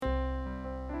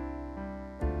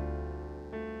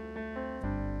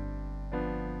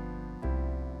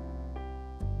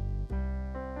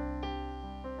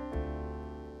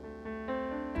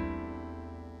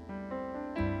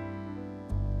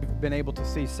been able to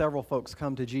see several folks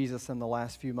come to Jesus in the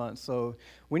last few months. So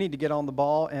we need to get on the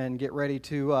ball and get ready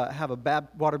to have a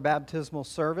water baptismal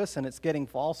service, and it's getting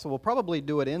fall, so we'll probably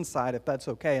do it inside if that's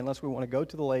okay, unless we want to go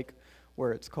to the lake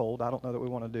where it's cold. I don't know that we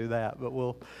want to do that, but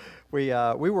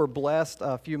we were blessed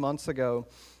a few months ago.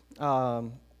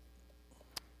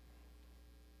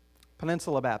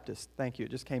 Peninsula Baptist, thank you, it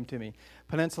just came to me.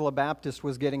 Peninsula Baptist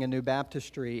was getting a new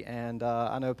baptistry, and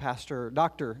I know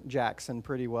Dr. Jackson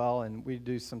pretty well, and we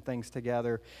do some things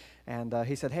together. And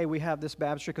he said, hey, we have this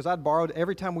baptistry, because I'd borrowed,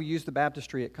 every time we use the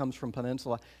baptistry, it comes from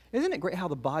Peninsula. Isn't it great how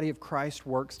the body of Christ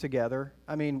works together?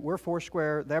 I mean, we're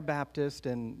Foursquare, they're Baptist,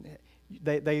 and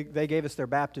they gave us their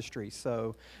baptistry,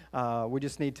 so we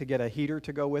just need to get a heater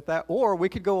to go with that. Or we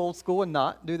could go old school and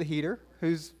not do the heater.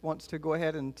 Who wants to go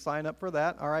ahead and sign up for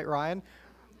that? All right, Ryan.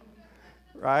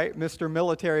 Right, Mr.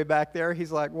 Military back there,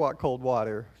 he's like, what, cold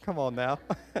water? Come on now.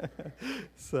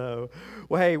 So,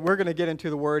 well, hey, we're going to get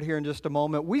into the Word here in just a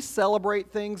moment. We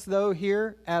celebrate things, though,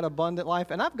 here at Abundant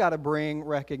Life, and I've got to bring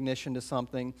recognition to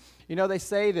something. You know, they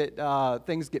say that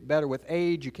things get better with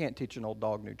age. You can't teach an old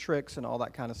dog new tricks and all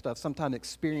that kind of stuff. Sometimes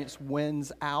experience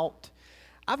wins out.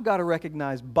 I've got to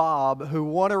recognize Bob, who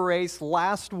won a race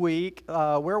last week.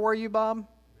 Where were you, Bob?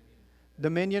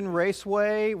 Dominion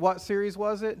Raceway. What series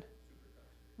was it?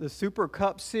 The Super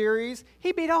Cup Series.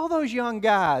 He beat all those young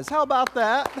guys. How about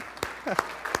that?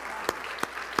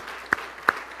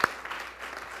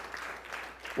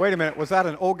 Wait a minute. Was that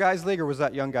an old guys league or was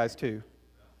that young guys too?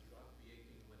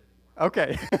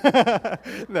 Okay.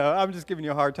 No, I'm just giving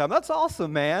you a hard time. That's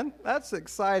awesome, man. That's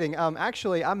exciting.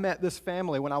 Actually, I met this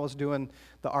family when I was doing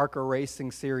the ARCA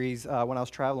Racing Series, when I was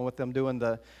traveling with them doing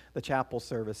the chapel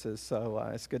services. So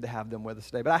it's good to have them with us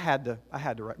today. But I had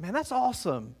to. Man, that's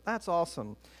awesome. That's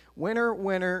awesome.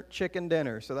 Winner, chicken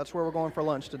dinner. So that's where we're going for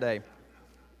lunch today.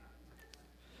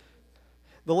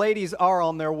 The ladies are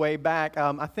on their way back.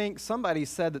 I think somebody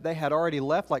said that they had already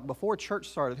left, like before church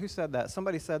started. Who said that?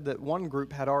 Somebody said that one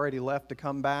group had already left to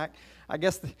come back. I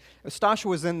guess Stasha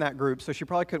was in that group, so she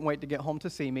probably couldn't wait to get home to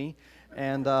see me.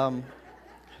 And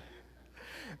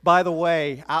by the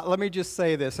way, let me just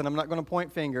say this, and I'm not going to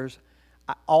point fingers.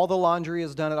 All the laundry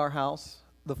is done at our house.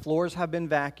 The floors have been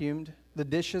vacuumed. The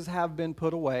dishes have been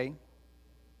put away.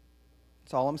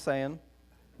 That's all I'm saying.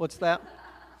 What's that?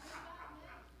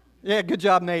 Yeah, good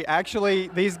job, Nate. Actually,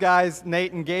 these guys,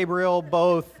 Nate and Gabriel,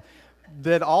 both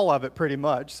did all of it pretty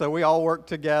much. So we all worked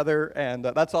together, and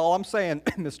that's all I'm saying,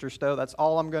 Mr. Stowe. That's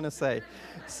all I'm going to say.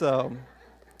 So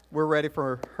we're ready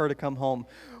for her to come home.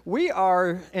 We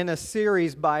are in a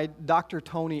series by Dr.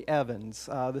 Tony Evans.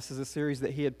 This is a series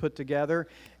that he had put together,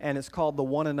 and it's called The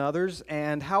One Another's.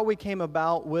 And how we came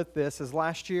about with this is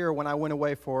last year when I went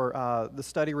away for the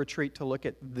study retreat to look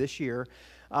at this year,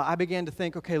 I began to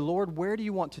think, okay, Lord, where do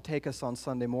you want to take us on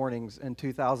Sunday mornings in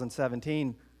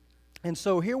 2017? And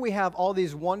so here we have all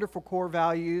these wonderful core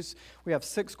values. We have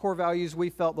 6 core values we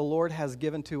felt the Lord has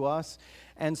given to us.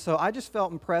 And so I just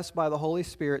felt impressed by the Holy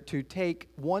Spirit to take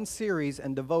one series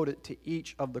and devote it to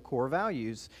each of the core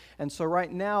values. And so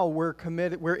right now we're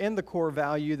in the core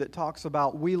value that talks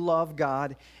about we love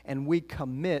God and we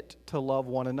commit to love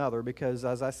one another. Because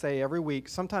as I say every week,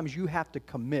 sometimes you have to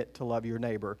commit to love your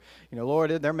neighbor. You know,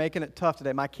 Lord, they're making it tough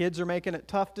today. My kids are making it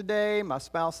tough today. My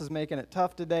spouse is making it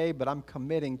tough today. But I'm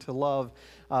committing to love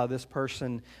this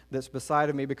person that's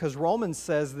beside of me. Because Romans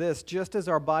says this, just as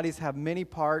our bodies have many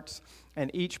parts and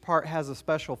each part has a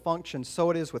special function,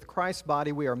 so it is with Christ's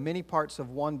body. We are many parts of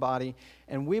one body,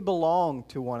 and we belong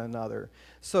to one another.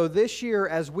 So this year,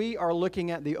 as we are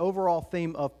looking at the overall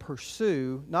theme of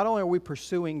pursue, not only are we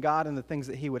pursuing God and the things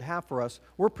that He would have for us,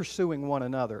 we're pursuing one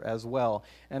another as well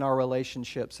in our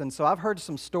relationships. And so I've heard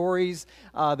some stories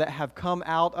that have come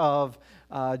out of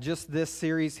just this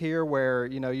series here where,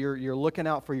 you know, you're looking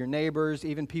out for your neighbors,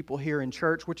 even people here in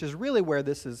church, which is really where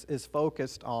this is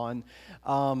focused on.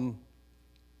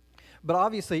 But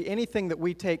obviously, anything that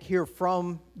we take here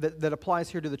from, that applies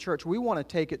here to the church, we want to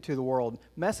take it to the world.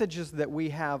 Messages that we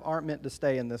have aren't meant to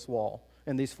stay in this wall,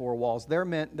 in these 4 walls. They're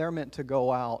meant to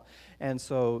go out, and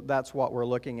so that's what we're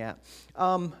looking at.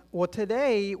 Well,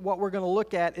 today, what we're going to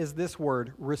look at is this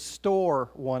word, restore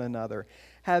one another.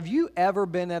 Have you ever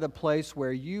been at a place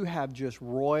where you have just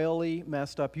royally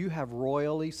messed up? You have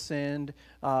royally sinned.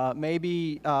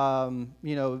 Maybe,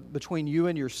 between you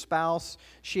and your spouse,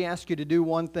 she asked you to do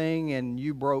one thing and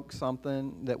you broke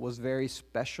something that was very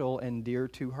special and dear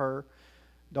to her.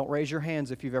 Don't raise your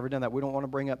hands if you've ever done that. We don't want to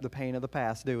bring up the pain of the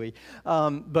past, do we?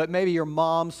 But maybe your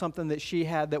mom, something that she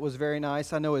had that was very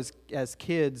nice. I know as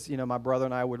kids, my brother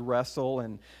and I would wrestle,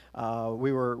 and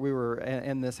we were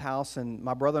in this house, and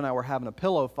my brother and I were having a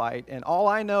pillow fight. And all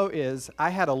I know is I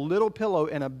had a little pillow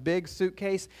in a big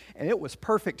suitcase, and it was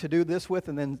perfect to do this with,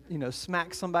 and then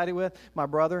smack somebody with, my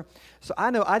brother. So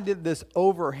I know I did this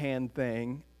overhand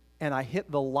thing, and I hit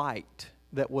the light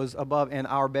that was above in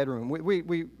our bedroom.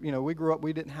 We grew up,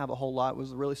 we didn't have a whole lot. It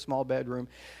was a really small bedroom.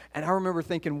 And I remember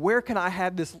thinking, where can I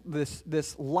have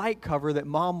this light cover that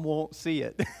Mom won't see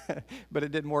it? But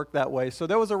it didn't work that way. So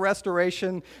there was a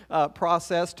restoration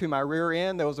process to my rear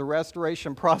end. There was a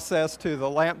restoration process to the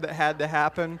lamp that had to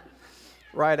happen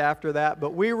right after that.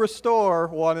 But we restore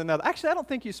one another. Actually, I don't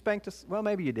think you spanked us. Well,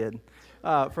 maybe you did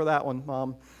for that one,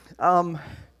 Mom.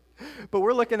 But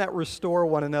we're looking at restore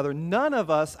one another. None of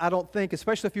us, I don't think,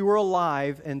 especially if you were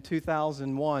alive in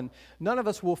 2001, none of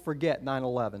us will forget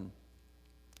 9/11.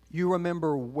 You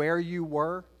remember where you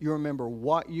were. You remember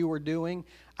what you were doing.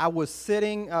 I was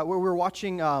sitting, we were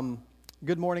watching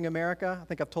Good Morning America. I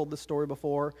think I've told this story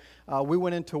before. We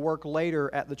went into work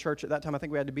later at the church at that time. I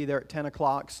think we had to be there at 10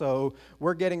 o'clock. So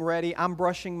we're getting ready. I'm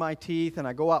brushing my teeth, and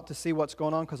I go out to see what's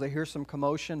going on because I hear some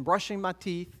commotion. Brushing my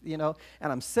teeth, and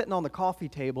I'm sitting on the coffee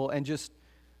table, and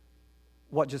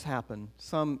what just happened?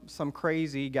 Some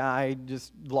crazy guy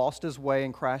just lost his way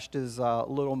and crashed his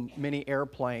little mini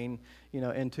airplane,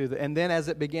 and then as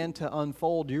it began to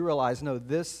unfold, you realize, no,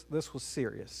 this was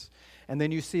serious. And then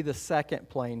you see the second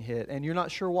plane hit, and you're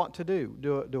not sure what to do.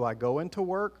 Do I go into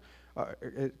work?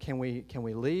 Can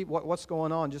we leave? What's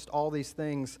going on? Just all these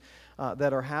things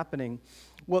that are happening.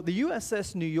 Well, the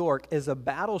USS New York is a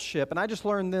battleship, and I just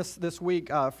learned this week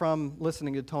from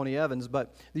listening to Tony Evans,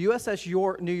 but the USS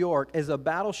New York is a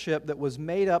battleship that was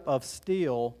made up of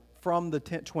steel from the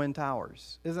Twin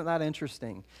Towers. Isn't that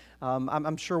interesting?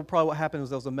 I'm sure probably what happened was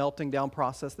there was a melting down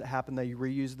process that happened. They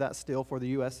reused that steel for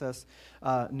the USS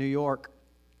New York.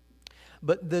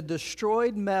 But the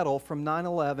destroyed metal from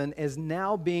 9/11 is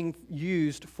now being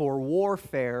used for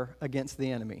warfare against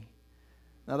the enemy.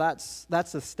 Now that's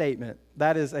a statement.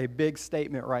 That is a big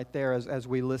statement right there as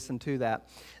we listen to that.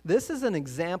 This is an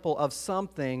example of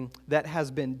something that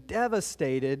has been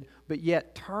devastated but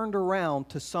yet turned around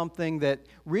to something that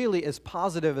really is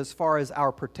positive as far as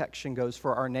our protection goes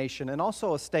for our nation. And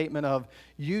also a statement of,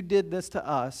 you did this to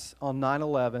us on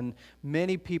 9/11.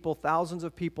 Many people, thousands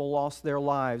of people lost their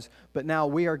lives, but now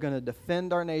we are going to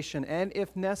defend our nation, and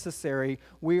if necessary,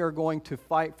 we are going to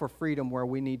fight for freedom where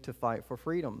we need to fight for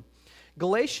freedom.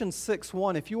 Galatians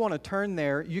 6:1, if you want to turn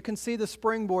there, you can see the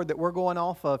springboard that we're going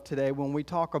off of today when we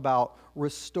talk about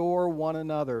restore one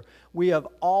another. We have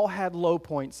all had low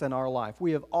points in our life.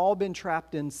 We have all been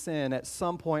trapped in sin at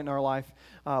some point in our life,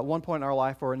 one point in our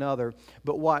life or another.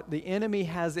 But what the enemy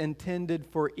has intended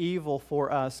for evil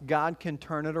for us, God can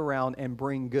turn it around and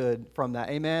bring good from that.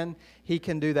 Amen? He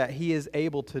can do that. He is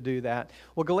able to do that.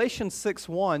 Well, Galatians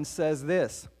 6:1 says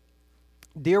this,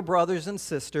 "Dear brothers and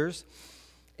sisters,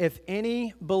 if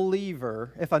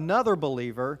another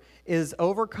believer is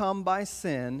overcome by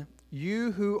sin,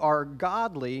 you who are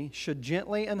godly should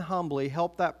gently and humbly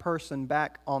help that person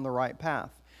back on the right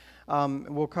path."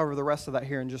 We'll cover the rest of that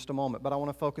here in just a moment, but I want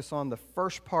to focus on the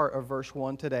first part of verse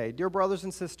 1 today. Dear brothers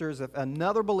and sisters, if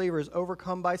another believer is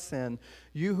overcome by sin,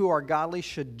 you who are godly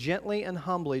should gently and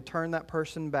humbly turn that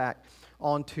person back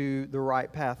onto the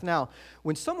right path. Now,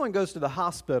 when someone goes to the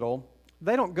hospital,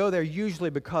 they don't go there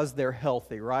usually because they're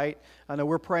healthy, right? I know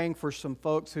we're praying for some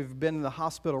folks who've been in the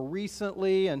hospital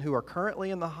recently and who are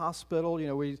currently in the hospital.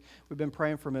 We've been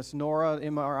praying for Miss Nora,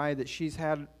 MRI, that she's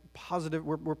had positive.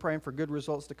 We're praying for good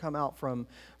results to come out from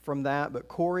that. But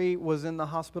Corey was in the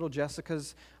hospital.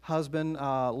 Jessica's husband,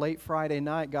 late Friday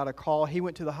night, got a call. He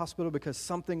went to the hospital because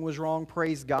something was wrong.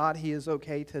 Praise God, he is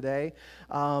okay today.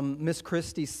 Miss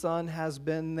Christie's son has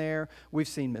been there. We've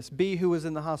seen Miss B, who was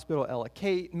in the hospital. Ella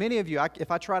Kate. Many of you, if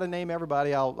I try to name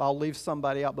everybody, I'll leave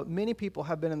somebody out. But many people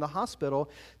have been in the hospital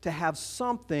to have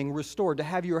something restored, to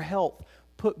have your health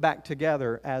put back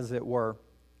together, as it were.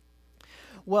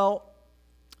 Well,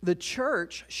 the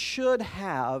church should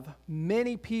have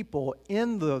many people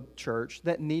in the church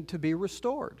that need to be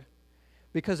restored.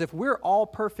 Because if we're all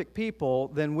perfect people,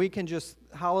 then we can just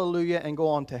hallelujah and go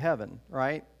on to heaven,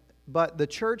 right? But the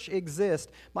church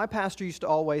exists. My pastor used to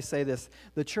always say this: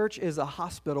 the church is a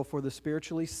hospital for the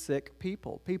spiritually sick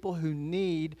people, people who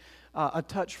need a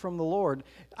touch from the Lord.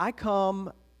 I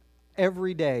come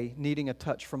every day needing a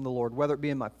touch from the Lord, whether it be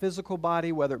in my physical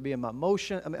body, whether it be in my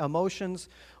emotions,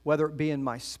 whether it be in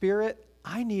my spirit.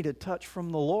 I need a touch from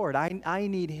the Lord. I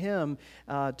need Him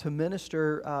to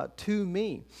minister to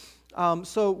me.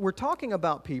 So we're talking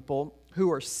about people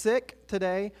who are sick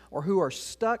today or who are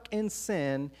stuck in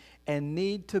sin and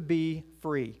need to be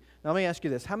free. Now, let me ask you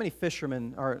this. How many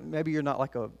fishermen, or maybe you're not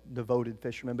like a devoted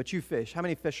fisherman, but you fish. How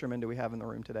many fishermen do we have in the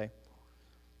room today?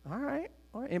 All right.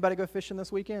 Anybody go fishing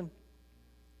this weekend?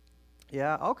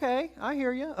 Yeah, okay, I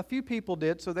hear you. A few people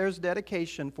did, so there's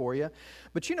dedication for you.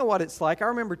 But you know what it's like. I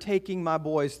remember taking my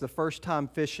boys the first time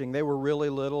fishing. They were really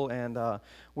little, and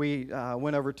we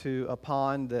went over to a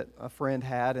pond that a friend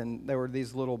had, and there were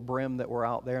these little brim that were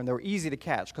out there, and they were easy to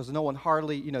catch because no one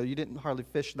hardly, you didn't hardly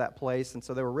fish that place, and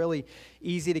so they were really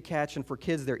easy to catch, and for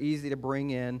kids, they're easy to bring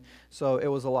in, so it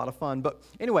was a lot of fun. But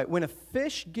anyway, when a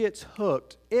fish gets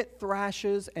hooked, it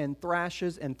thrashes and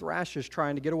thrashes and thrashes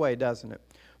trying to get away, doesn't it?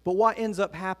 But what ends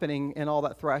up happening in all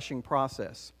that thrashing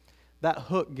process? That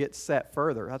hook gets set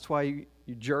further. That's why you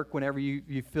jerk whenever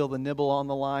you feel the nibble on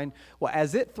the line. Well,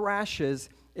 as it thrashes,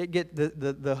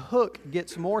 the hook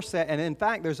gets more set. And in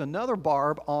fact, there's another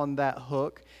barb on that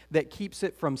hook that keeps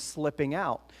it from slipping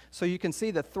out. So you can see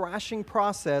the thrashing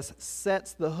process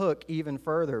sets the hook even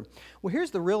further. Well, here's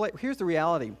the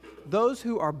reality. Those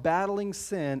who are battling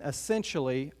sin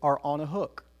essentially are on a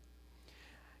hook.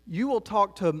 You will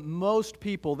talk to most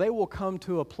people, they will come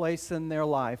to a place in their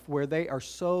life where they are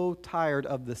so tired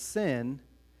of the sin,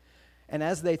 and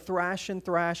as they thrash and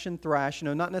thrash and thrash,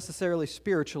 not necessarily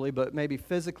spiritually, but maybe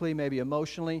physically, maybe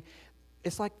emotionally,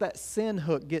 it's like that sin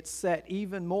hook gets set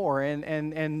even more,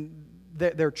 and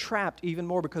they're trapped even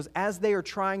more because as they are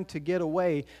trying to get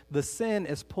away, the sin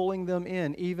is pulling them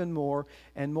in even more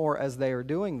and more as they are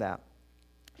doing that.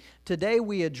 Today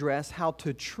we address how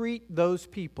to treat those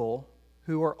people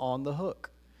who are on the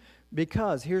hook.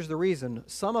 Because here's the reason.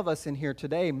 Some of us in here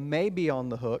today may be on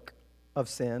the hook of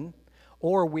sin,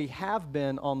 or we have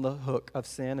been on the hook of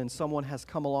sin and someone has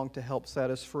come along to help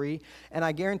set us free. And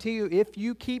I guarantee you, if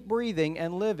you keep breathing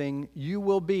and living, you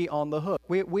will be on the hook.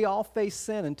 We all face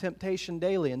sin and temptation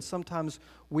daily, and sometimes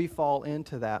we fall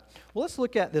into that. Well, let's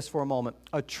look at this for a moment.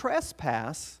 A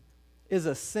trespass is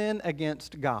a sin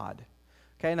against God.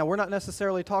 Okay, now we're not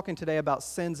necessarily talking today about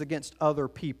sins against other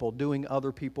people, doing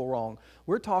other people wrong.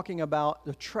 We're talking about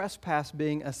the trespass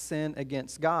being a sin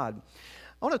against God.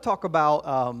 I want to talk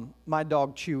about my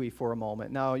dog Chewy for a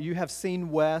moment. Now, you have seen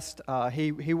West.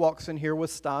 He walks in here with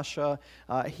Stasha.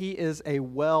 He is a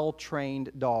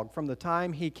well-trained dog. From the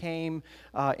time he came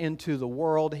into the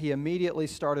world, he immediately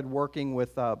started working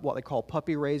with what they call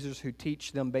puppy raisers who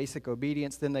teach them basic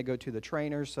obedience. Then they go to the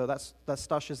trainers. So that's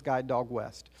Stasha's guide dog,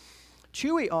 West.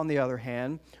 Chewy, on the other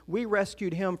hand, we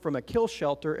rescued him from a kill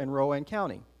shelter in Rowan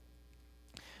County.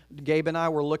 Gabe and I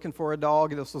were looking for a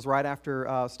dog. This was right after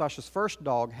Stasha's first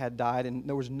dog had died, and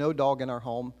there was no dog in our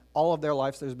home. All of their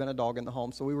lives, there's been a dog in the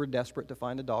home, so we were desperate to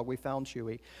find a dog. We found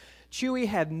Chewy. Chewy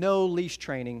had no leash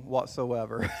training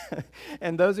whatsoever.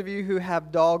 And those of you who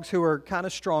have dogs who are kind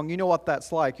of strong, you know what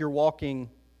that's like. You're walking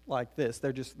like this.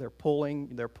 They're pulling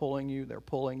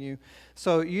you.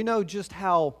 So you know just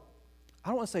how, I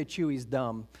don't want to say Chewy's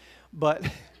dumb, but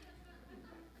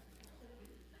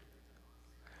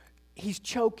he's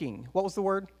choking. What was the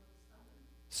word?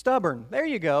 Stubborn. There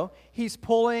you go. He's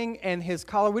pulling, and his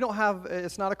collar,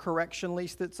 it's not a correction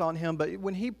leash that's on him, but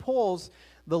when he pulls,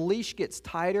 the leash gets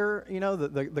tighter,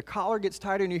 the collar gets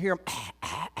tighter, and you hear him,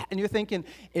 and you're thinking,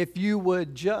 if you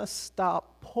would just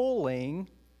stop pulling,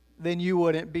 then you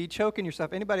wouldn't be choking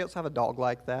yourself. Anybody else have a dog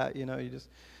like that?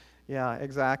 Yeah,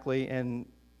 exactly, and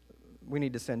we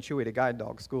need to send Chewy to guide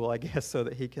dog school, I guess, so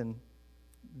that he can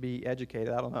be educated.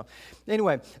 I don't know.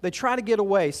 Anyway, they try to get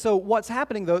away. So what's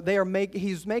happening, though,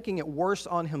 he's making it worse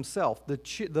on himself.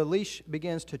 The leash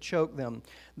begins to choke them.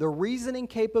 The reasoning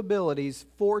capabilities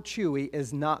for Chewy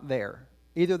is not there.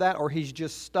 Either that or he's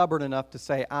just stubborn enough to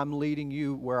say, I'm leading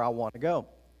you where I want to go.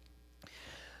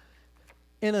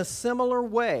 In a similar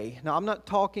way, now I'm not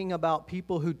talking about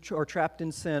people who are trapped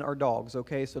in sin or dogs,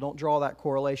 okay? So don't draw that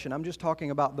correlation. I'm just talking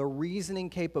about the reasoning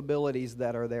capabilities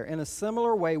that are there. In a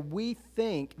similar way, we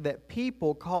think that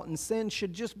people caught in sin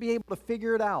should just be able to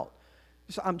figure it out.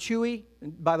 So I'm Chewy.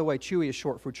 And by the way, Chewy is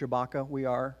short for Chewbacca. We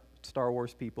are Star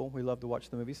Wars people. We love to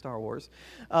watch the movie Star Wars.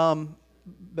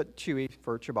 But Chewy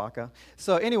for Chewbacca.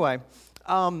 So anyway,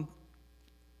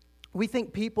 we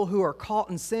think people who are caught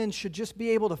in sin should just be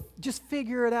able to just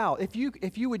figure it out.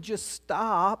 If you would just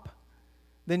stop,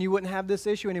 then you wouldn't have this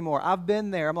issue anymore. I've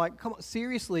been there. I'm like, come on,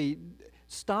 seriously,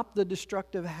 stop the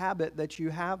destructive habit that you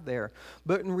have there.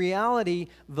 But in reality,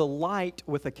 the light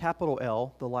with a capital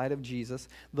L, the light of Jesus,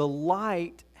 the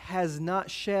light has not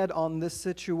shed on this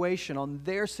situation, on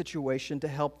their situation to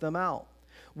help them out.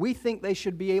 We think they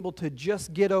should be able to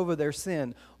just get over their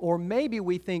sin. Or maybe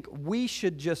we think we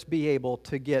should just be able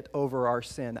to get over our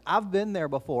sin. I've been there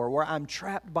before where I'm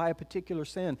trapped by a particular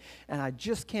sin and I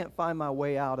just can't find my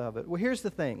way out of it. Well, here's the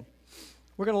thing.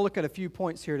 We're going to look at a few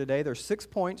points here today. There's 6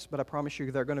 points, but I promise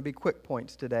you they're going to be quick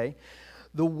points today.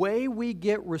 The way we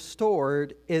get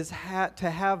restored is to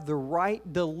have the right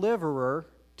deliverer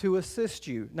to assist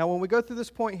you. Now, when we go through this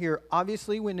point here,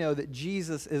 obviously we know that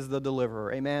Jesus is the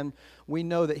deliverer. Amen? We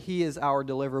know that He is our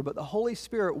deliverer, but the Holy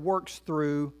Spirit works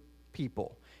through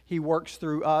people. He works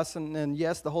through us, and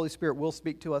yes, the Holy Spirit will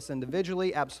speak to us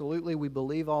individually. Absolutely, we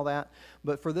believe all that.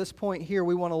 But for this point here,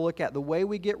 we want to look at the way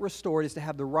we get restored is to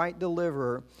have the right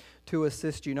deliverer to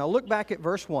assist you. Now, look back at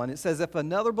verse 1. It says, if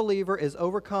another believer is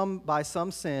overcome by some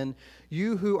sin,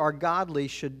 you who are godly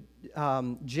should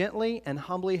gently and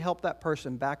humbly help that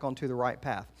person back onto the right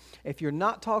path. If you're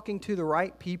not talking to the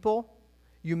right people,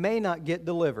 you may not get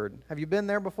delivered. Have you been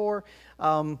there before?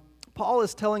 Paul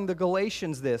is telling the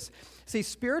Galatians this. See,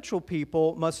 spiritual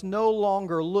people must no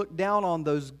longer look down on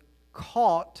those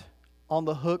caught on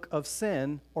the hook of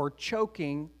sin or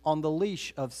choking on the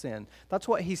leash of sin. That's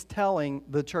what he's telling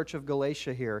the church of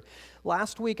Galatia here.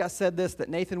 Last week I said this, that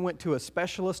Nathan went to a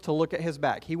specialist to look at his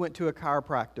back. He went to a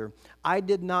chiropractor. I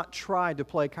did not try to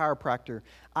play chiropractor.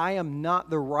 I am not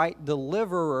the right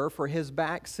deliverer for his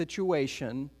back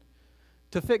situation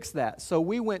to fix that. So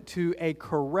we went to a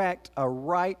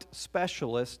right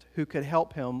specialist who could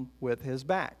help him with his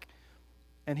back.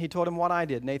 And he told him what I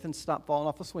did. Nathan, stop falling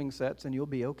off the swing sets and you'll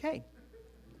be okay.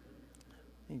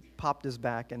 He popped his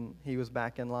back and he was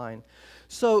back in line.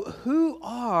 So who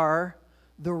are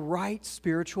the right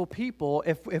spiritual people?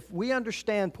 If we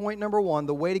understand point number 1,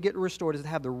 the way to get restored is to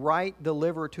have the right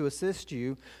deliverer to assist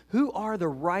you. Who are the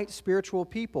right spiritual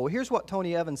people? Here's what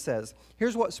Tony Evans says.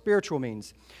 Here's what spiritual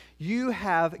means. You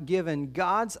have given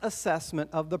God's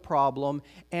assessment of the problem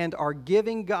and are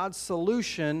giving God's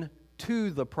solution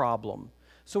to the problem.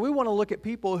 So we want to look at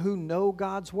people who know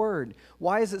God's Word.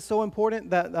 Why is it so important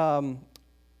that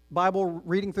Bible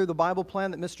reading through the Bible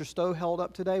plan that Mr. Stowe held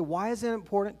up today? Why is it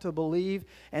important to believe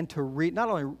and to read, not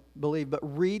only believe, but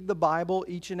read the Bible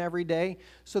each and every day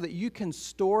so that you can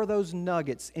store those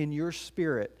nuggets in your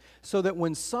spirit so that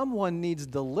when someone needs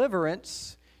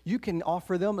deliverance, you can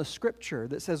offer them a scripture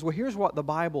that says, well, here's what the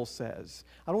Bible says.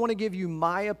 I don't want to give you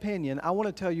my opinion. I want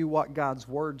to tell you what God's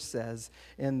Word says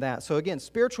in that. So again,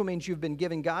 spiritual means you've been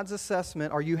given God's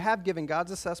assessment, or you have given God's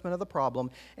assessment of the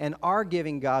problem and are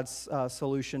giving God's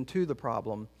solution to the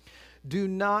problem. Do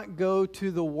not go to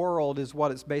the world is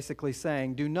what it's basically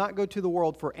saying. Do not go to the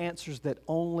world for answers that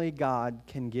only God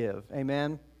can give.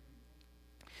 Amen?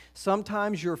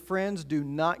 Sometimes your friends do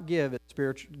not give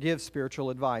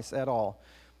spiritual advice at all.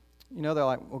 You know, they're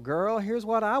like, well, girl, here's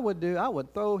what I would do. I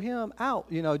would throw him out.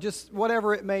 You know, just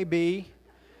whatever it may be.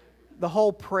 The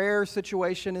whole prayer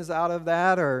situation is out of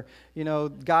that. Or, you know,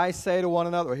 guys say to one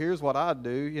another, well, here's what I'd do.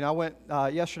 You know, I went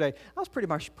yesterday. I was pretty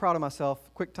much proud of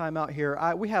myself. Quick time out here.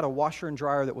 We had a washer and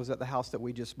dryer that was at the house that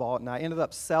we just bought, and I ended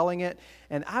up selling it.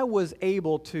 And I was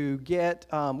able to get,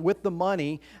 with the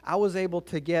money, I was able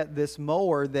to get this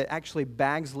mower that actually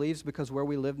bags leaves, because where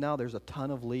we live now, there's a ton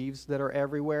of leaves that are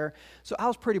everywhere. So I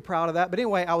was pretty proud of that. But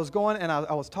anyway, I was going and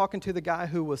I was talking to the guy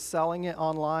who was selling it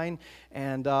online.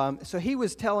 And so he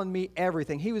was telling me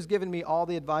everything. He was giving me all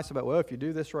the advice about, well, if you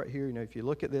do this right here, you know, if you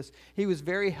look at this. He was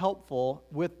very helpful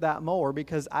with that mower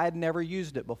because I had never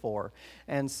used it before.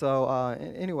 And so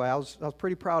anyway, I was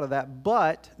pretty proud of that.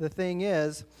 But the thing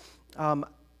is,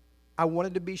 I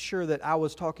wanted to be sure that I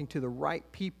was talking to the right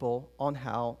people on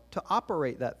how to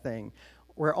operate that thing.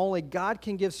 Where only God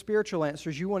can give spiritual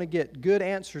answers, you want to get good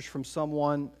answers from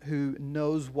someone who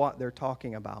knows what they're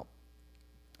talking about.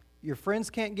 Your friends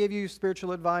can't give you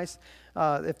spiritual advice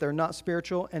if they're not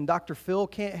spiritual, and Dr. Phil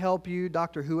can't help you,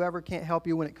 Dr. Whoever can't help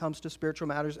you when it comes to spiritual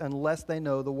matters unless they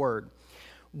know the Word.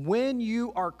 When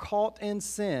you are caught in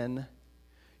sin,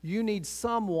 you need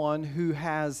someone who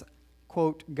has,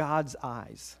 quote, God's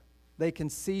eyes. They can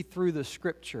see through the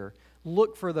Scripture.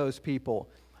 Look for those people.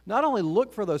 Not only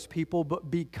look for those people, but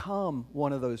become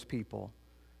one of those people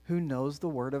who knows the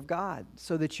Word of God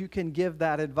so that you can give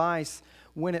that advice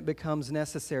when it becomes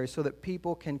necessary so that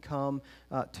people can come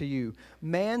to you.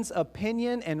 Man's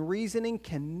opinion and reasoning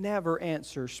can never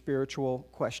answer spiritual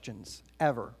questions,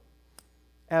 ever,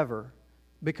 ever.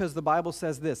 Because the Bible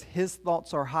says this, His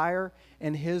thoughts are higher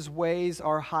and His ways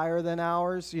are higher than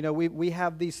ours. You know, we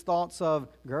have these thoughts of,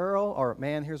 girl, or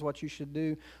man, here's what you should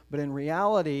do. But in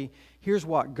reality, here's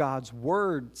what God's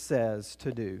Word says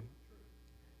to do.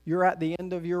 You're at the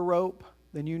end of your rope.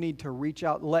 then you need to reach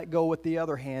out, let go with the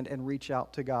other hand, and reach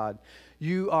out to God.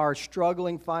 You are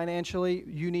struggling financially,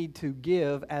 you need to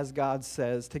give as God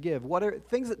says to give. What are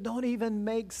things that don't even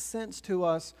make sense to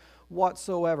us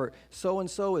whatsoever?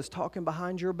 So-and-so is talking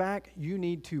behind your back. You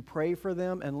need to pray for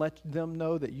them and let them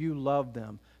know that you love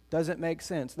them. Doesn't make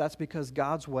sense. That's because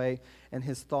God's way and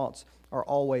His thoughts are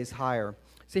always higher.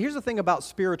 See, here's the thing about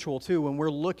spiritual, too, when we're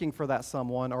looking for that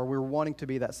someone or we're wanting to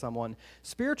be that someone.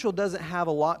 Spiritual doesn't have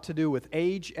a lot to do with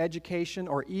age, education,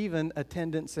 or even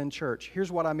attendance in church. Here's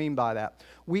what I mean by that.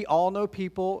 We all know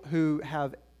people who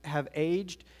have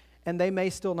aged, and they may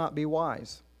still not be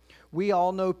wise. We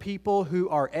all know people who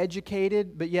are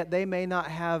educated, but yet they may not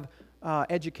have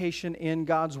education in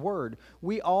God's Word.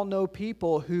 We all know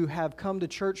people who have come to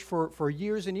church for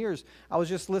years and years. I was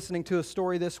just listening to a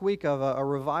story this week of a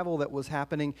revival that was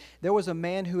happening. There was a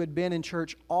man who had been in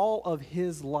church all of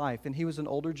his life, and he was an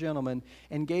older gentleman,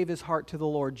 and gave his heart to the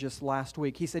Lord just last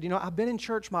week. He said, I've been in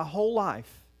church my whole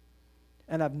life,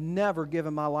 and I've never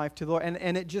given my life to the Lord.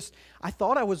 And I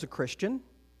thought I was a Christian,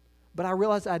 but I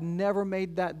realized I'd never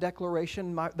made that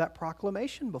declaration, that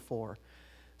proclamation before.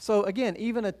 So again,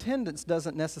 even attendance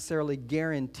doesn't necessarily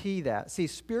guarantee that. See,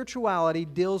 spirituality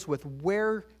deals with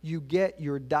where you get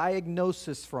your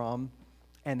diagnosis from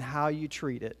and how you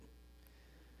treat it.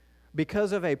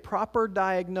 Because of a proper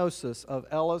diagnosis of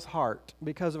Ella's heart,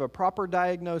 because of a proper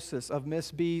diagnosis of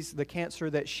Miss B's, the cancer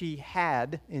that she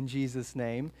had, in Jesus'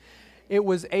 name, it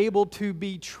was able to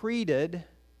be treated,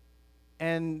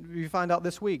 and you find out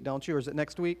this week, don't you? Or is it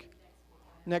next week?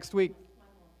 Next week.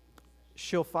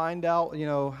 She'll find out,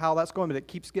 how that's going, but it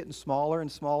keeps getting smaller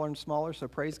and smaller and smaller, so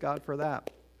praise God for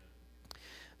that.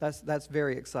 That's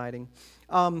very exciting.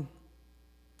 So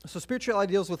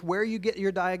spirituality deals with where you get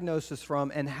your diagnosis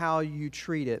from and how you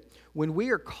treat it. When we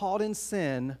are caught in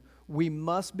sin, we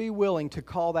must be willing to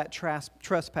call that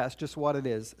trespass just what it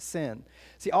is, sin.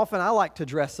 See, often I like to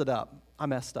dress it up. I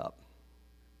messed up.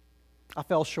 I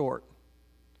fell short.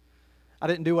 I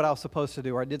didn't do what I was supposed to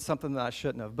do, or I did something that I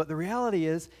shouldn't have. But the reality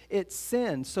is, it's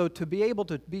sin. So to be able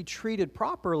to be treated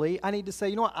properly, I need to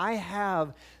say, I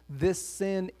have this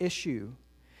sin issue,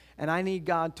 and I need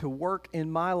God to work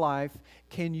in my life.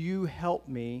 Can you help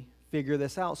me figure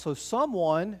this out? So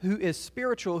someone who is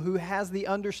spiritual, who has the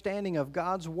understanding of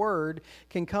God's Word,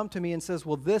 can come to me and says,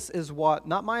 well, this is what,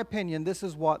 not my opinion, this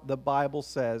is what the Bible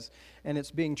says, and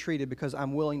it's being treated because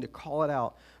I'm willing to call it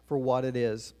out for what it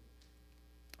is.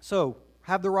 So,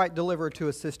 have the right deliverer to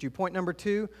assist you. Point number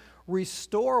 2,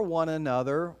 restore one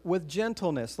another with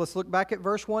gentleness. Let's look back at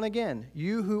verse 1 again.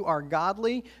 You who are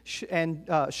godly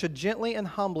should gently and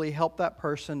humbly help that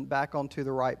person back onto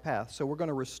the right path. So we're going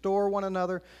to restore one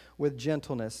another with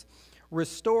gentleness.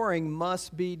 Restoring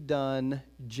must be done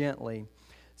gently.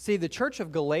 See, the church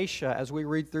of Galatia, as we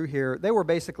read through here, they were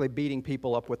basically beating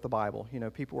people up with the Bible.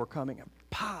 People were coming and,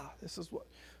 this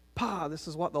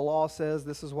is what the law says,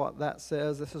 this is what that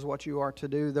says, this is what you are to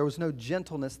do. There was no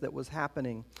gentleness that was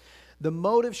happening. The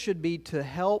motive should be to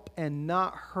help and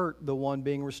not hurt the one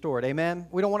being restored. Amen?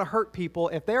 We don't want to hurt people.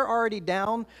 If they're already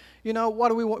down, what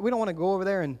do we want? We don't want to go over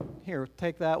there and, here,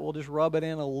 take that. We'll just rub it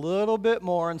in a little bit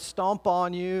more and stomp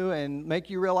on you and make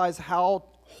you realize how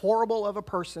horrible of a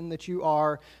person that you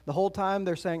are. The whole time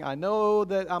they're saying, I know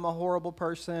that I'm a horrible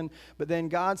person, but then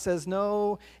God says,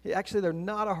 no, actually they're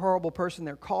not a horrible person.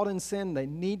 They're caught in sin. They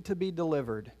need to be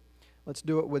delivered. Let's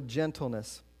do it with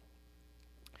gentleness.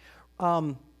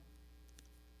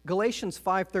 Galatians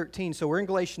 5:13, so we're in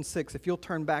Galatians 6. If you'll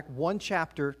turn back one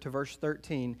chapter to verse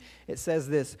 13, it says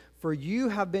this, for you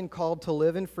have been called to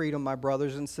live in freedom, my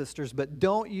brothers and sisters, but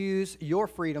don't use your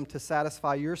freedom to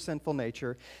satisfy your sinful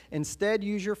nature. Instead,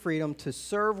 use your freedom to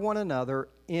serve one another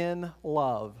in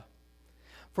love.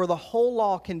 For the whole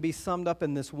law can be summed up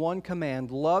in this one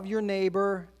command, love your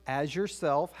neighbor as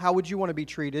yourself. How would you want to be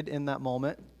treated in that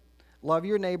moment? Love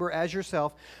your neighbor as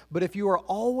yourself. But if you are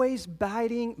always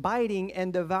biting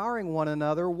and devouring one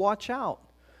another, watch out.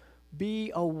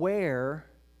 Beware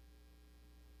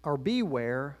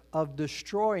of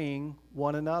destroying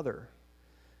one another.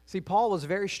 See, Paul was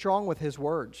very strong with his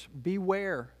words.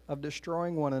 Beware of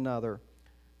destroying one another.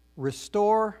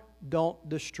 Restore, don't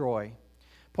destroy.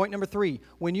 Point number 3,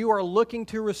 when you are looking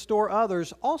to restore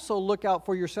others, also look out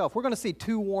for yourself. We're going to see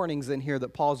 2 warnings in here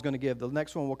that Paul's going to give. The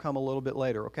next one will come a little bit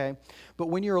later, okay? But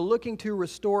when you're looking to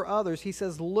restore others, he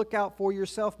says, look out for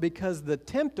yourself because the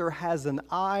tempter has an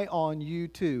eye on you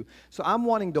too. So I'm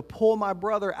wanting to pull my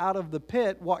brother out of the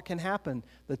pit. What can happen?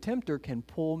 The tempter can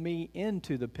pull me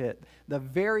into the pit, the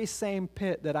very same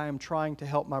pit that I am trying to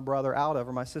help my brother out of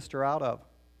or my sister out of.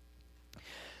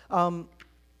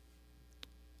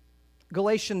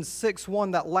 Galatians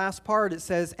 6:1, that last part, it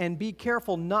says, and be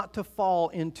careful not to fall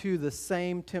into the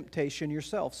same temptation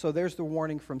yourself. So there's the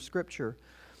warning from Scripture.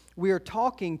 We are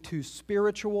talking to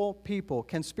spiritual people.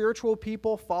 Can spiritual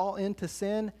people fall into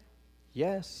sin?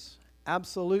 Yes,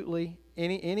 absolutely.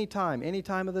 Any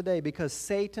time of the day, because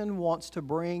Satan wants to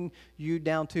bring you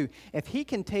down too. If he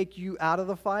can take you out of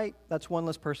the fight, that's one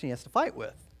less person he has to fight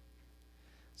with.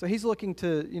 So he's looking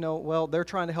to, well, they're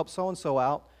trying to help so-and-so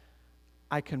out.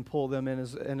 I can pull them in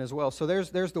as well. So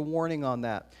there's the warning on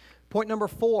that. Point number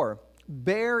 4,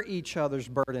 bear each other's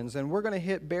burdens. And we're going to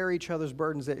hit bear each other's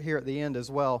burdens here at the end as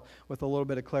well with a little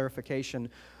bit of clarification.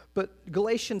 But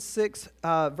Galatians 6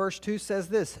 verse 2 says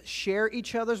this, share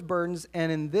each other's burdens and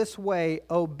in this way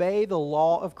obey the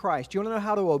law of Christ. Do you want to know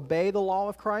how to obey the law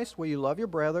of Christ? Well, you love your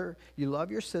brother, you love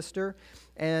your sister,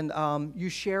 and you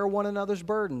share one another's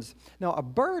burdens. Now, a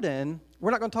burden,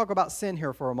 we're not going to talk about sin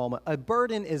here for a moment. A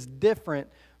burden is different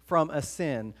from a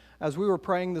sin. As we were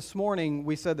praying this morning,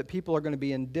 we said that people are going to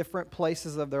be in different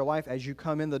places of their life as you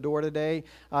come in the door today.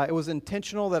 It was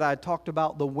intentional that I talked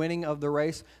about the winning of the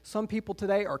race. Some people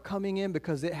today are coming in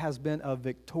because it has been a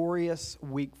victorious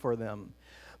week for them.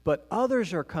 But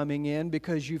others are coming in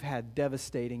because you've had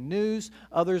devastating news.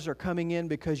 Others are coming in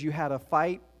because you had a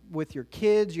fight with your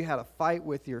kids, you had a fight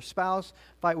with your spouse,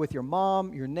 fight with your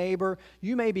mom, your neighbor.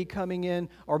 You may be coming in,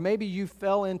 or maybe you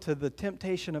fell into the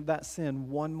temptation of that sin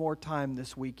one more time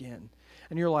this weekend.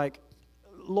 And you're like,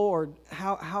 Lord,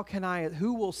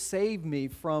 who will save me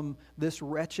from this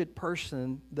wretched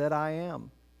person that I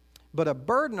am? But a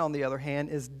burden, on the other hand,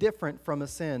 is different from a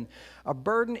sin. A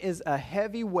burden is a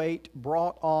heavy weight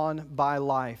brought on by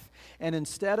life. And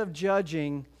instead of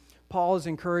judging, Paul is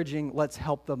encouraging, let's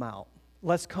help them out.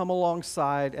 Let's come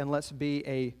alongside and let's be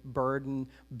a burden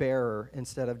bearer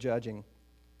instead of judging.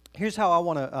 Here's how I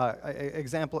want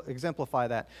to exemplify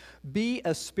that. Be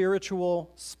a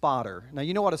spiritual spotter. Now,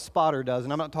 you know what a spotter does,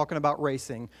 and I'm not talking about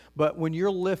racing, but when you're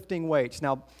lifting weights.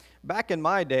 Now, back in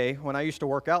my day, when I used to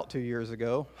work out 2 years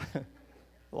ago, a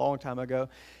long time ago,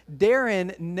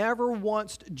 Darren never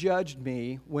once judged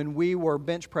me when we were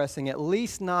bench pressing, at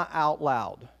least not out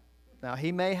loud. Now,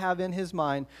 he may have in his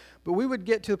mind, but we would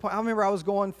get to the point. I remember I was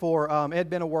going for, it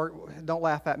had been don't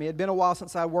laugh at me, it had been a while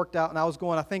since I worked out, and I was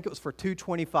going, I think it was for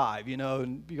 225,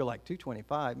 and you're like,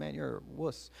 225, man, you're a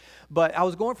wuss. But I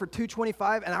was going for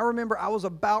 225, and I remember I was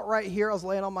about right here, I was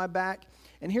laying on my back,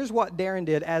 and here's what Darren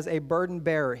did as a burden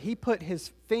bearer. He put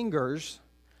his fingers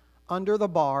under the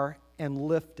bar and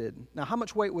lifted. Now, how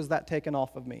much weight was that taken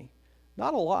off of me?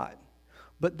 Not a lot.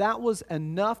 But that was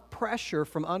enough pressure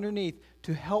from underneath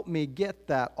to help me get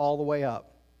that all the way up.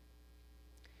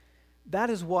 That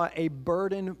is what a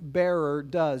burden bearer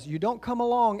does. You don't come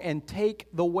along and take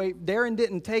the weight. Darren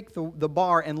didn't take the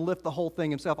bar and lift the whole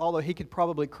thing himself, although he could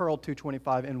probably curl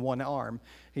 225 in one arm.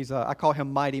 I call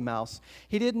him Mighty Mouse.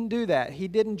 He didn't do that. He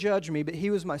didn't judge me, but he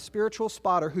was my spiritual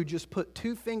spotter who just put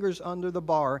 2 fingers under the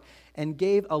bar and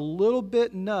gave a little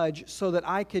bit nudge so that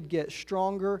I could get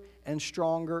stronger and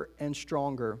stronger and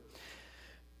stronger.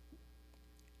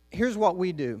 Here's what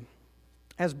we do.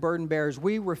 As burden bearers,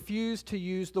 we refuse to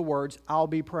use the words, I'll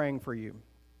be praying for you.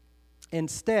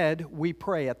 Instead, we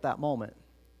pray at that moment.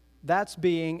 That's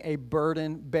being a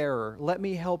burden bearer. Let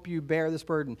me help you bear this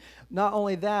burden. Not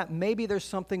only that, maybe there's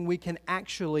something we can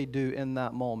actually do in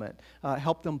that moment.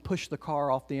 Help them push the car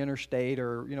off the interstate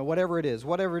or whatever it is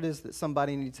that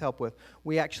somebody needs help with.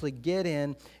 We actually get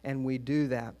in and we do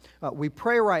that. We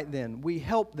pray right then. We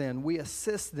help then. We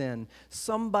assist then.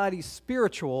 Somebody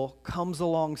spiritual comes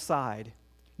alongside.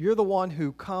 You're the one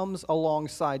who comes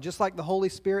alongside. Just like the Holy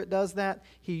Spirit does that,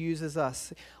 He uses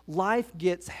us. Life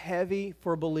gets heavy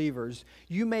for believers.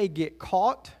 You may get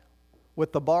caught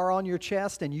with the bar on your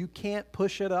chest and you can't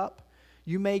push it up.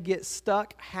 You may get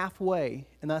stuck halfway,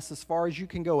 and that's as far as you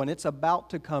can go, and it's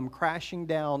about to come crashing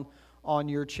down on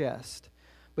your chest.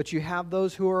 But you have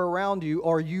those who are around you,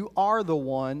 or you are the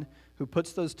one who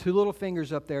puts those 2 little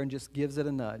fingers up there and just gives it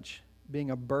a nudge,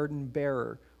 being a burden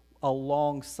bearer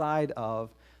alongside of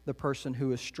the person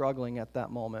who is struggling at that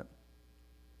moment.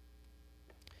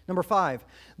 Number 5,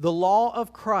 the law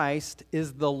of Christ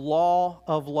is the law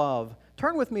of love.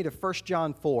 Turn with me to 1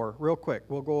 John 4 real quick.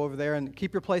 We'll go over there and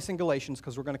keep your place in Galatians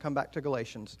because we're going to come back to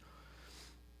Galatians.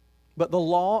 But the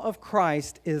law of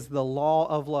Christ is the law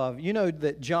of love. You know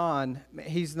that John,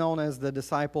 he's known as the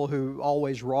disciple who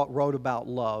always wrote about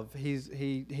love.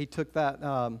 He took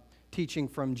that teaching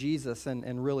from Jesus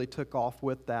and really took off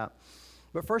with that.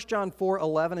 But 1 John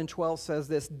 4:11 and 12 says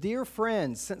this, Dear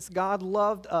friends, since God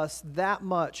loved us that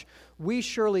much, we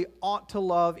surely ought to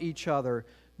love each other.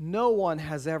 No one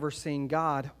has ever seen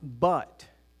God, but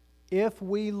If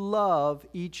we love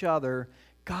each other,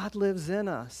 God lives in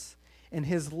us, and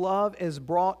His love is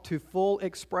brought to full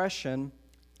expression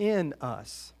in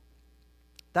us.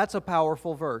 That's a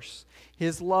powerful verse.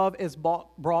 His love is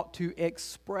brought to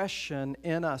expression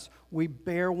in us. We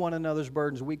bear one another's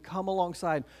burdens. We come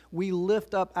alongside. We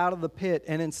lift up out of the pit.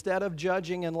 And instead of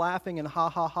judging and laughing and ha,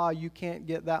 ha, ha, you can't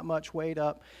get that much weight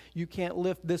up. You can't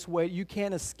lift this weight. You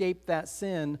can't escape that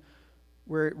sin.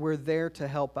 We're there to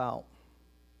help out.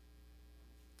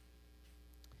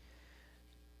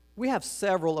 We have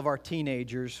several of our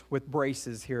teenagers with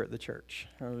braces here at the church.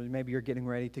 Or maybe you're getting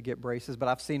ready to get braces, but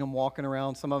I've seen them walking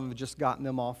around. Some of them have just gotten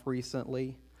them off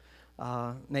recently.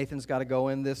 Nathan's got to go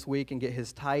in this week and get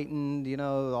his tightened,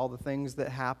 all the things that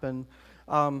happen.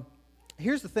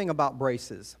 Here's the thing about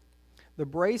braces. The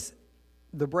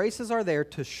braces are there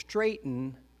to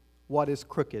straighten what is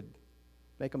crooked.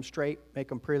 Make them straight, make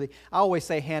them pretty. I always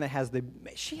say Hannah has the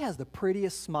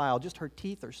prettiest smile. Just her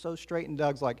teeth are so straight, and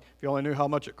Doug's like, if you only knew how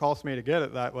much it cost me to get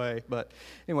it that way. But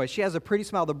anyway, she has a pretty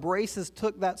smile. The braces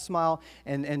took that smile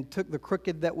and took the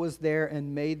crooked that was there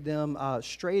and made them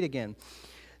straight again.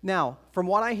 Now, from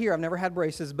what I hear, I've never had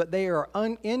braces, but they are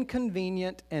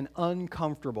inconvenient and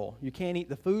uncomfortable. You can't eat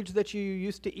the foods that you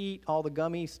used to eat, all the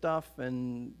gummy stuff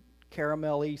and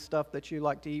caramel-y stuff that you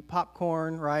like to eat,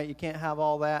 popcorn, right? You can't have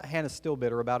all that. Hannah's still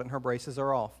bitter about it, and her braces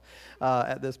are off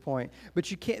at this point. But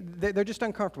you can't. They're just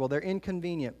uncomfortable. They're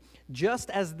inconvenient. Just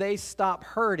as they stop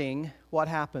hurting, what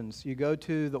happens? You go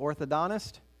to the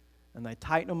orthodontist, and they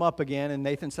tighten them up again, and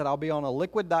Nathan said, I'll be on a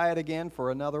liquid diet again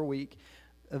for another week.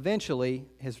 Eventually,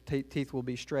 his teeth will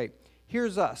be straight.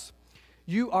 Here's us.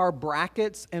 You are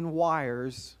brackets and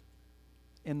wires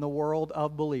in the world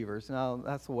of believers. Now,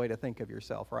 that's the way to think of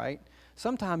yourself, right?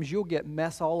 Sometimes you'll get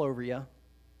mess all over you,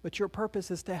 but your purpose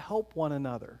is to help one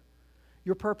another.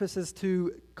 Your purpose is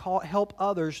to help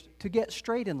others to get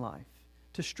straight in life,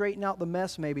 to straighten out the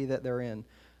mess maybe that they're in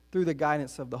through the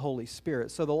guidance of the Holy Spirit.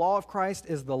 So the law of Christ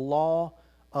is the law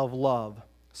of love.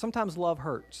 Sometimes love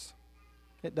hurts.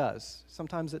 It does.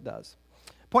 Sometimes it does.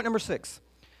 Point number 6.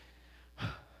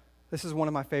 This is one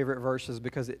of my favorite verses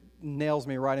because it nails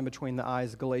me right in between the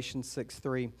eyes, Galatians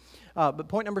 6:3. But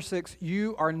point number 6,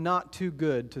 you are not too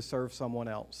good to serve someone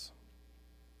else.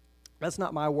 That's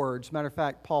not my words. Matter of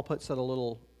fact, Paul puts it a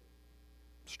little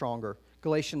stronger.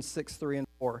 Galatians 6:3 and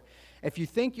 4. If you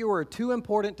think you are too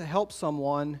important to help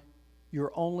someone,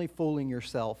 you're only fooling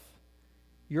yourself.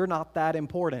 You're not that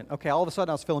important. Okay, all of a sudden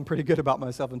I was feeling pretty good about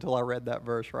myself until I read that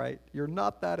verse, right? You're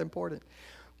not that important.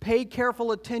 Pay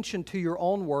careful attention to your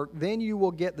own work, then you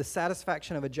will get the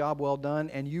satisfaction of a job well done,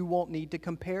 and you won't need to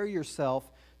compare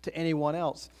yourself to anyone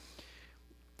else.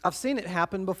 I've seen it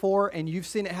happen before, and you've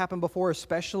seen it happen before,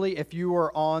 especially if you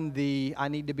are on the I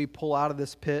need to be pulled out of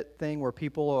this pit thing where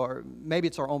people are, maybe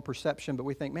it's our own perception, but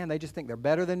we think, man, they just think they're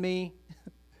better than me.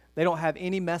 They don't have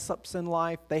any mess-ups in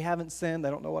life. They haven't sinned. They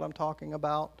don't know what I'm talking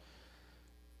about.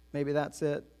 Maybe that's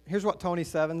it. Here's what Tony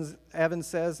Evans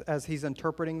says as he's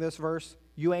interpreting this verse.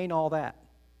 You ain't all that.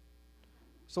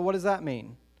 So what does that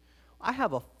mean? I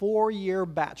have a 4-year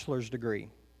bachelor's degree.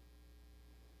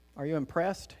 Are you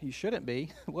impressed? You shouldn't be.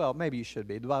 Well, maybe you should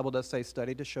be. The Bible does say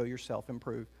study to show yourself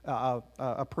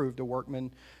approved a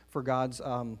workman for God's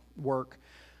work.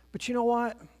 But you know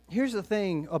what? Here's the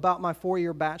thing about my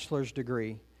 4-year bachelor's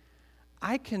degree.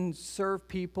 I can serve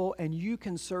people, and you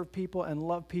can serve people and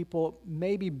love people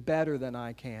maybe better than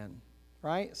I can,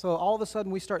 right? So all of a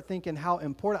sudden we start thinking how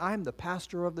important. I'm the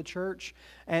pastor of the church,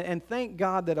 and thank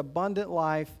God that Abundant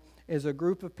Life is a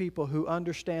group of people who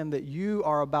understand that you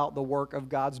are about the work of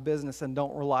God's business and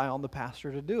don't rely on the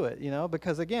pastor to do it,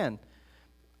 because again,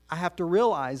 I have to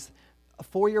realize a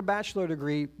 4-year bachelor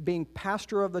degree, being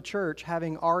pastor of the church,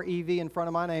 having REV in front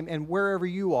of my name, and wherever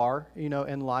you are,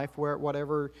 in life,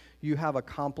 whatever you have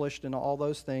accomplished and all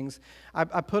those things.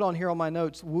 I put on here on my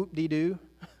notes, whoop-de-doo.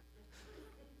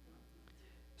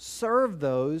 Serve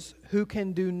those who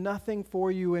can do nothing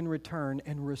for you in return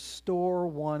and restore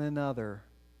one another.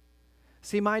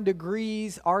 See, our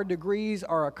degrees,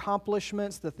 our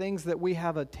accomplishments, the things that we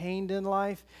have attained in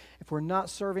life, if we're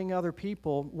not serving other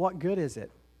people, what good is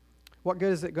it? What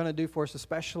good is it going to do for us,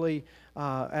 especially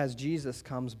as Jesus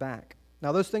comes back?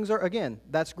 Now, those things are, again,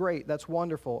 that's great. That's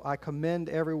wonderful. I commend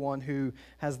everyone who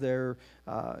has their,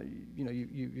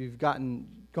 you've gone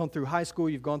through high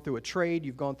school, you've gone through a trade,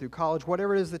 you've gone through college,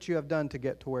 whatever it is that you have done to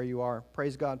get to where you are.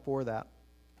 Praise God for that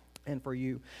and for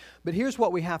you. But here's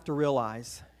what we have to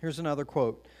realize. Here's another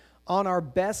quote. On our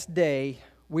best day,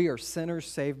 we are sinners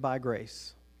saved by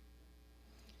grace.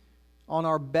 On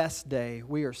our best day,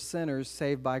 we are sinners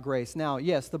saved by grace. Now,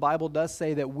 yes, the Bible does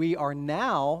say that we are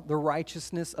now the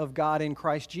righteousness of God in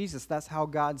Christ Jesus. That's how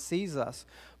God sees us.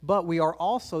 But we are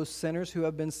also sinners who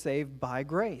have been saved by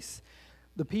grace.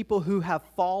 The people who have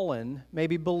fallen,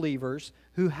 maybe believers,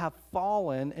 who have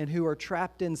fallen and who are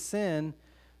trapped in sin,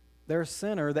 they're a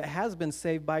sinner that has been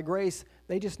saved by grace.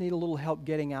 They just need a little help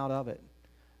getting out of it.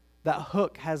 That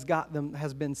hook has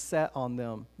been set on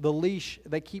them. The leash,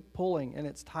 they keep pulling, and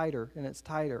it's tighter, and it's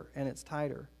tighter, and it's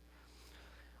tighter.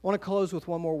 I want to close with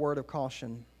one more word of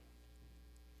caution.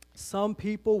 Some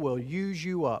people will use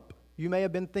you up. You may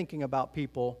have been thinking about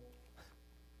people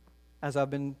as I've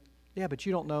been, but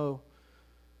you don't know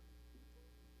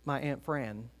my Aunt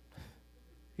Fran.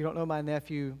 You don't know my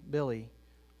nephew Billy,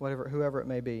 whoever it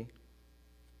may be.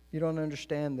 You don't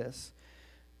understand this.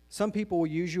 Some people will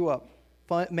use you up.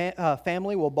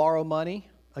 Family will borrow money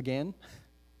again.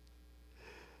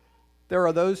 There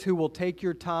are those who will take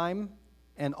your time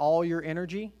and all your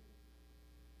energy.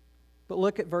 But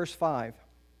look at verse 5.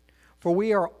 For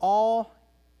we are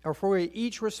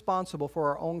each responsible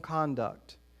for our own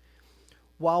conduct.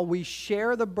 While we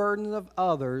share the burden of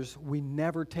others, we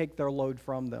never take their load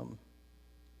from them.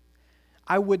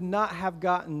 I would not have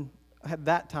gotten, at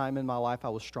that time in my life I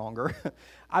was stronger,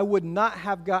 I would not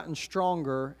have gotten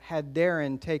stronger had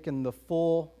Darren taken the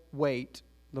full weight,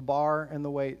 the bar and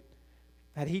the weight.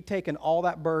 Had he taken all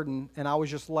that burden and I was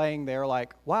just laying there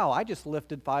like, wow, I just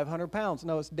lifted 500 pounds.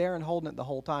 No, it's Darren holding it the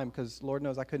whole time because Lord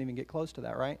knows I couldn't even get close to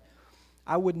that, right?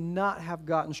 I would not have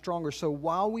gotten stronger. So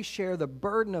while we share the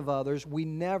burden of others, we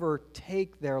never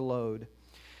take their load.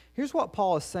 Here's what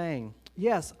Paul is saying.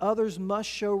 Yes, others must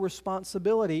show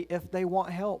responsibility if they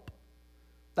want help.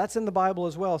 That's in the Bible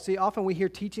as well. See, often we hear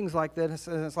teachings like this,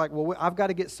 and it's like, well, I've got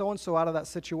to get so-and-so out of that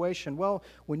situation. Well,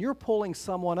 when you're pulling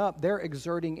someone up, they're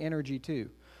exerting energy too.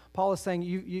 Paul is saying,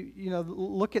 you know,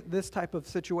 look at this type of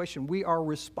situation. We are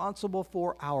responsible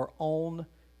for our own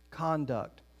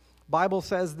conduct. Bible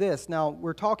says this. Now,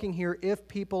 we're talking here if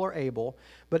people are able,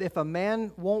 but if a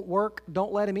man won't work,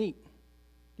 don't let him eat.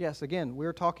 Yes, again,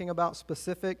 we're talking about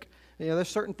specific, there's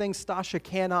certain things Stasha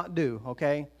cannot do,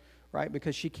 okay? Right,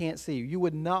 because she can't see you. You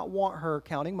would not want her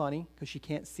counting money because she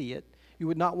can't see it. You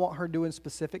would not want her doing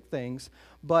specific things,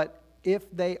 but if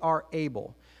they are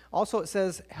able. Also, it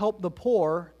says, help the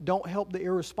poor, don't help the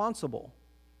irresponsible.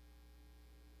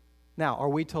 Now, are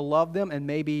we to love them and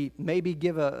maybe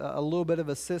give a little bit of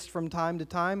assist from time to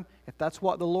time? If that's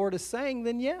what the Lord is saying,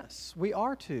 then yes, we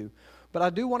are to. But I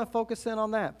do want to focus in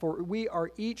on that, for we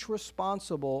are each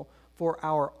responsible for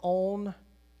our own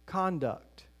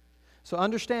conduct. So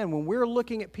understand, when we're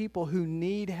looking at people who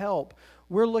need help,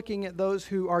 we're looking at those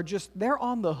who are they're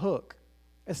on the hook.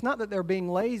 It's not that they're being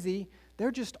lazy,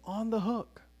 they're just on the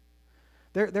hook.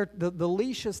 The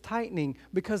leash is tightening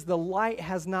because the light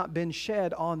has not been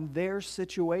shed on their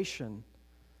situation.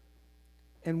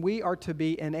 And we are to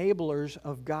be enablers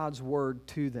of God's word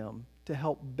to them to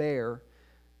help bear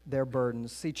their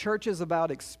burdens. See, church is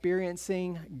about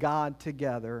experiencing God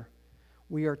together.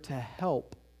 We are to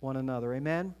help one another.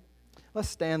 Amen? Let's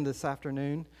stand this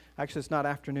afternoon. Actually, it's not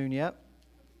afternoon yet.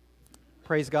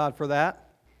 Praise God for that.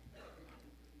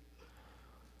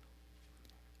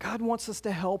 God wants us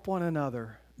to help one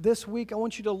another. This week, I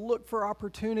want you to look for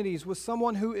opportunities with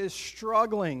someone who is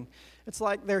struggling. It's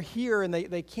like they're here and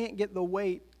they can't get the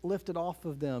weight lifted off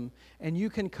of them. And you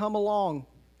can come along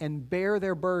and bear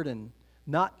their burden.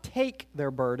 Not take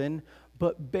their burden,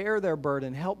 but bear their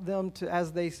burden. Help them to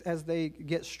as they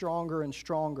get stronger and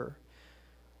stronger.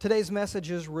 Today's message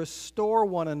is restore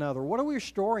one another. What are we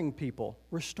restoring people?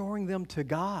 Restoring them to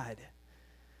God.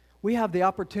 We have the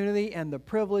opportunity and the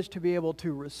privilege to be able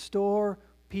to restore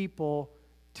people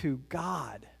to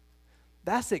God.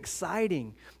 That's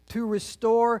exciting. To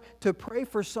restore, to pray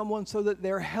for someone so that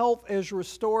their health is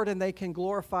restored and they can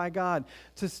glorify God.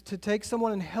 To take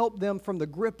someone and help them from the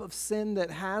grip of sin that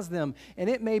has them. And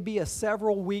it may be a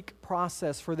several-week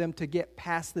process for them to get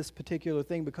past this particular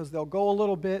thing because they'll go a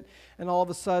little bit and all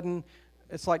of a sudden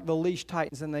it's like the leash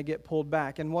tightens and they get pulled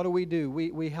back. And what do?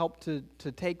 We help to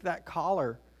take that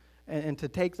collar and to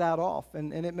take that off.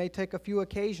 And it may take a few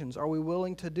occasions. Are we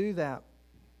willing to do that?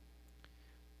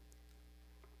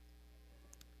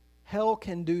 Hell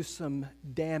can do some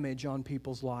damage on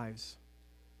people's lives.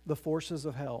 The forces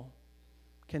of hell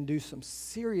can do some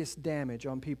serious damage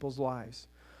on people's lives.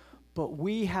 But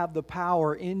we have the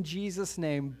power in Jesus'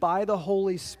 name by the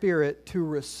Holy Spirit to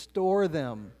restore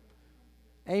them.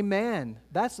 Amen.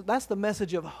 That's the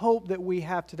message of hope that we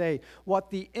have today. What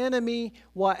the enemy,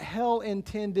 what hell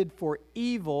intended for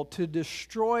evil to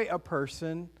destroy a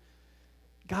person,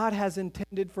 God has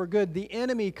intended for good. The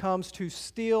enemy comes to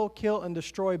steal, kill, and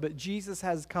destroy, but Jesus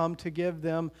has come to give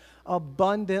them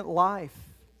abundant life.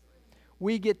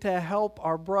 We get to help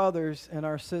our brothers and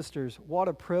our sisters. What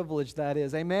a privilege that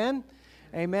is. Amen?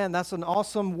 Amen. That's an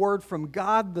awesome word from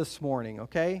God this morning,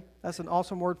 okay? That's an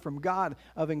awesome word from God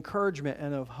of encouragement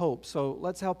and of hope. So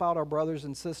let's help out our brothers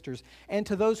and sisters. And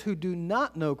to those who do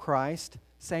not know Christ,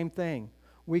 same thing.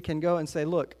 We can go and say,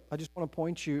 look, I just want to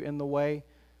point you in the way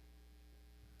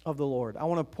of the Lord. I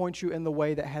want to point you in the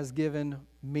way that has given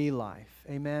me life.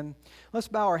 Amen? Let's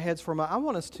bow our heads for a moment. I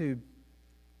want us to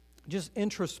just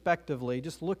introspectively,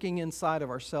 just looking inside of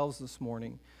ourselves this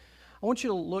morning, I want you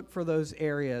to look for those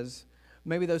areas,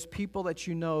 maybe those people that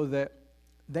you know that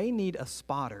they need a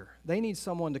spotter. They need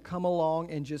someone to come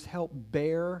along and just help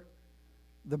bear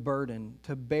the burden,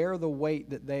 to bear the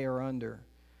weight that they are under.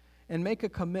 And make a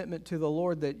commitment to the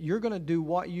Lord that you're going to do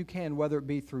what you can, whether it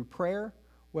be through prayer,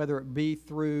 whether it be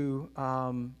through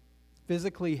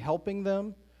physically helping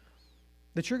them,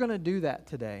 that you're going to do that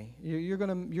today. You're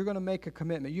going to make a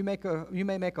commitment. You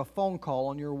may make a phone call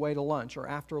on your way to lunch or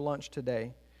after lunch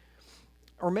today.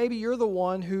 Or maybe you're the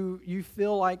one who you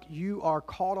feel like you are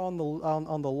caught on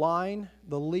the line.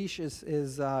 The leash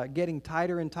is getting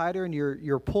tighter and tighter, and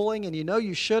you're pulling, and you know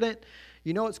you shouldn't.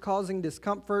 You know it's causing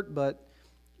discomfort, but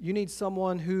you need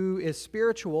someone who is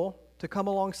spiritual to come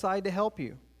alongside to help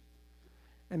you.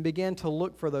 And begin to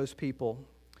look for those people.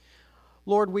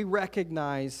 Lord, we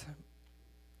recognize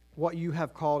what you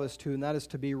have called us to, and that is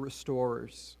to be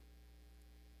restorers.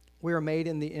 We are made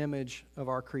in the image of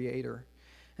our Creator.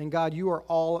 And God, you are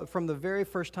all, from the very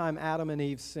first time Adam and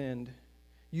Eve sinned,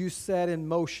 you set in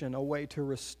motion a way to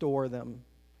restore them,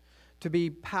 to be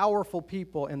powerful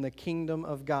people in the kingdom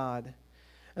of God.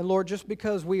 And Lord, just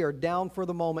because we are down for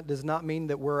the moment does not mean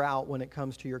that we're out when it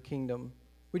comes to your kingdom.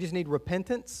 We just need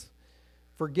repentance,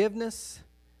 forgiveness,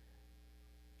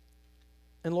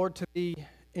 and Lord, to be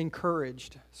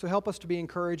encouraged. So help us to be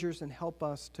encouragers and help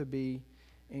us to be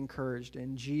encouraged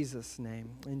in Jesus' name.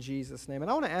 In Jesus' name. And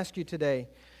I want to ask you today,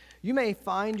 you may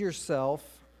find yourself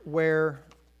where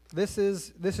this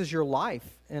is your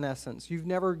life, in essence. You've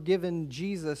never given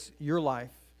Jesus your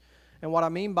life. And what I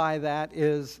mean by that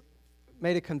is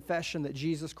made a confession that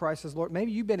Jesus Christ is Lord.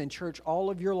 Maybe you've been in church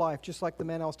all of your life, just like the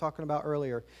man I was talking about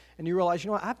earlier, and you realize, you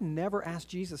know what, I've never asked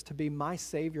Jesus to be my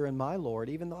Savior and my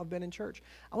Lord, even though I've been in church.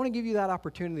 I want to give you that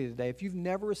opportunity today. If you've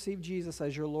never received Jesus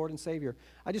as your Lord and Savior,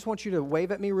 I just want you to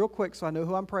wave at me real quick so I know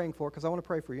who I'm praying for, because I want to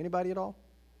pray for you. Anybody at all?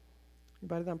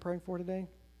 Anybody that I'm praying for today?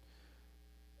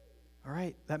 All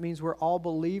right, that means we're all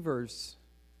believers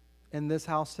in this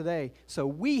house today. So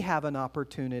we have an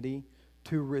opportunity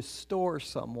to restore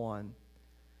someone.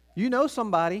 You know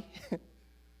somebody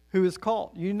who is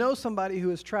caught. You know somebody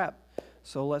who is trapped.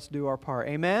 So let's do our part.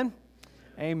 Amen?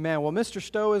 Amen. Well, Mr.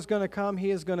 Stowe is going to come.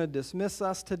 He is going to dismiss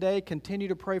us today. Continue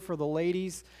to pray for the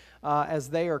ladies as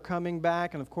they are coming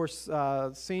back. And, of course,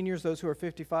 seniors, those who are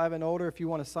 55 and older, if you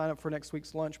want to sign up for next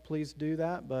week's lunch, please do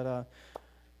that. But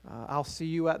I'll see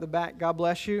you at the back. God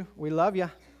bless you. We love you.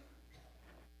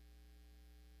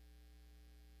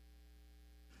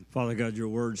 Father God, your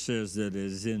word says that it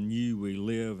is in you we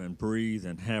live and breathe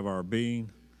and have our being.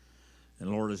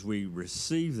 And Lord, as we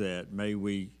receive that, may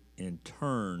we in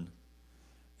turn,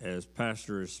 as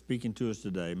Pastor is speaking to us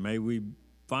today, may we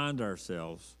find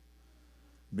ourselves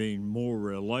being more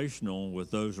relational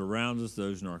with those around us,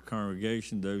 those in our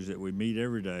congregation, those that we meet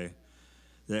every day,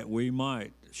 that we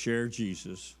might share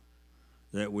Jesus,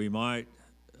 that we might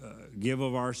give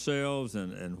of ourselves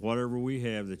and whatever we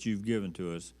have that you've given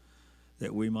to us,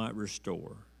 that we might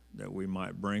restore, that we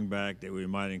might bring back, that we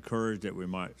might encourage, that we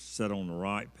might set on the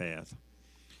right path.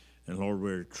 And Lord,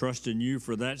 we're trusting you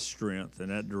for that strength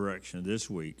and that direction this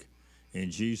week.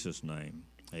 In Jesus' name,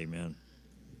 amen.